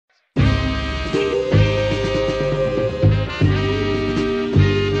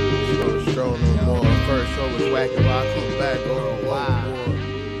whack if I come back. Oh, wow.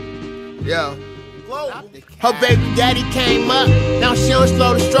 Yeah. Her baby daddy came up, now she don't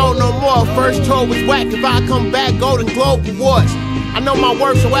slow the stroll no more. First tour was whack, if I come back, Golden Globe Awards. I know my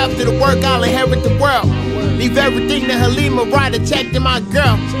work, so after the work, I'll inherit the world. Leave everything to Halima, ride a check to my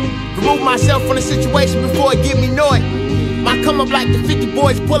girl. Remove myself from the situation before it get me annoyed. My come up like the 50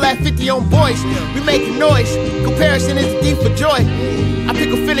 boys, pull at 50 on boys. We making noise, comparison is deep for joy. I pick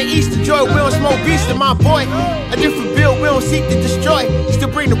a feeling Easter joy, we don't smoke beast to my boy. A different build, we don't seek to destroy, still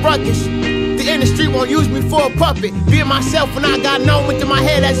bring the ruckus. The industry won't use me for a puppet. Being myself when I got known went to my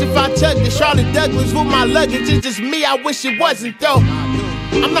head as if I chugged it. Charlotte Douglas with my luggage, it's just me, I wish it wasn't though.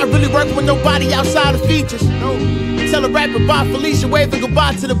 I'm not really working with nobody outside of features. Tell a rapper bye Felicia, waving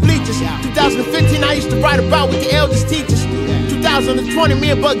goodbye to the bleachers. 2015 I used to write about with the eldest teachers. 2020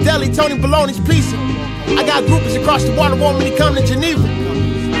 me and Buck Deli, Tony Baloney's pizza. I got groupies across the water want me to come to Geneva.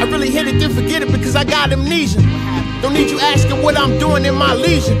 I really hit it then forget it because I got amnesia. Don't need you asking what I'm doing in my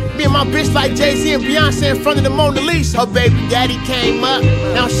leisure. Me and my bitch like Jay-Z and Beyonce in front of the Mona Lisa. Her baby daddy came up,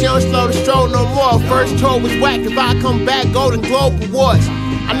 now she don't slow the stroll no more. First tour was whack, if I come back, Golden Globe Awards.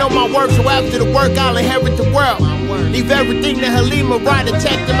 I know my work, so after the work, I'll inherit the world. Leave everything to Halima, write a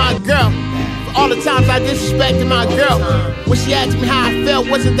check to my girl. For all the times I disrespected my girl. When she asked me how I felt,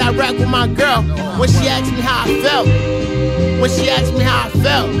 wasn't direct with my girl. When she asked me how I felt, when she asked me how I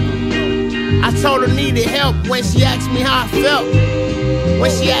felt, I told her needed help. When she asked me how I felt,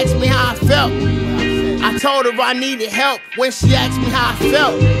 when she asked me how I felt, I told her I needed help. When she asked me how I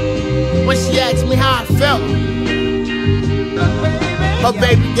felt, when she asked me how I felt. Her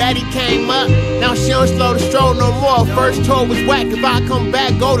baby daddy came up, now she don't slow the stroll no more. First tour was whack, if I come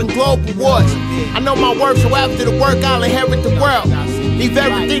back, Golden Globe Awards. I know my work, so after the work, I'll inherit the world. Leave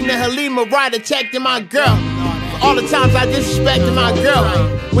everything to Halima, write a check to my girl. For all the times I disrespected my girl.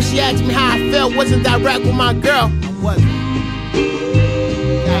 When she asked me how I felt, wasn't direct with my girl. I wasn't.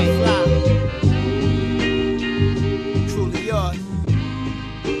 Truly yours.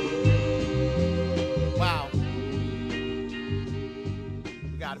 Wow.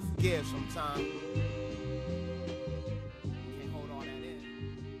 We gotta forgive sometimes.